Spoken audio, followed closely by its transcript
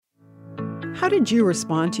How did you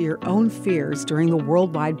respond to your own fears during the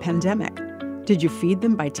worldwide pandemic? Did you feed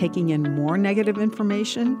them by taking in more negative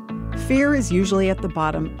information? Fear is usually at the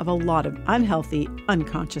bottom of a lot of unhealthy,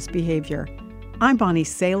 unconscious behavior. I'm Bonnie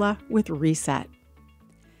Sala with Reset.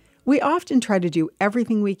 We often try to do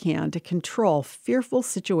everything we can to control fearful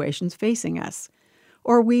situations facing us.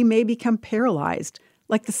 Or we may become paralyzed,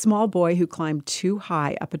 like the small boy who climbed too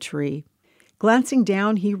high up a tree. Glancing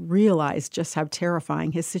down, he realized just how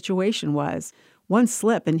terrifying his situation was. One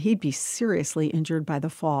slip and he'd be seriously injured by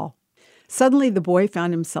the fall. Suddenly, the boy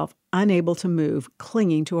found himself unable to move,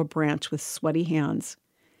 clinging to a branch with sweaty hands.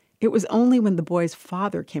 It was only when the boy's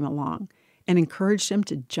father came along and encouraged him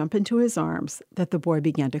to jump into his arms that the boy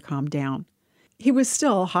began to calm down. He was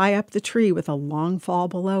still high up the tree with a long fall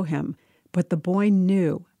below him, but the boy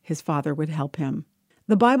knew his father would help him.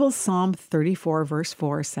 The Bible's Psalm 34 verse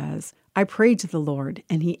 4 says, "I prayed to the Lord,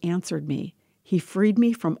 and he answered me. He freed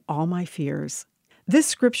me from all my fears." This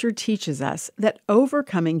scripture teaches us that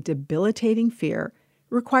overcoming debilitating fear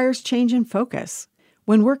requires change in focus.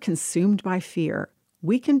 When we're consumed by fear,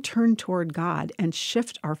 we can turn toward God and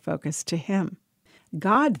shift our focus to Him.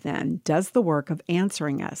 God then does the work of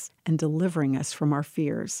answering us and delivering us from our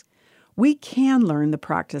fears. We can learn the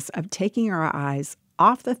practice of taking our eyes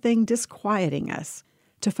off the thing disquieting us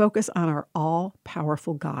to focus on our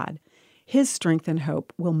all-powerful God. His strength and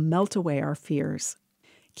hope will melt away our fears.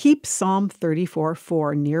 Keep Psalm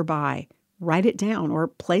 34:4 nearby. Write it down or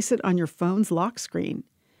place it on your phone's lock screen.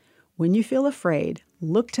 When you feel afraid,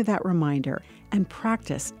 look to that reminder and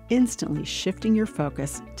practice instantly shifting your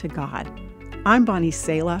focus to God. I'm Bonnie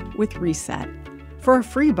Sala with Reset. For a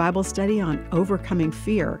free Bible study on overcoming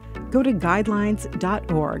fear, go to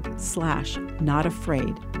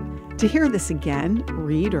guidelines.org/notafraid. To hear this again,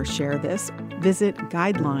 read or share this, visit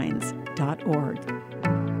guidelines.org.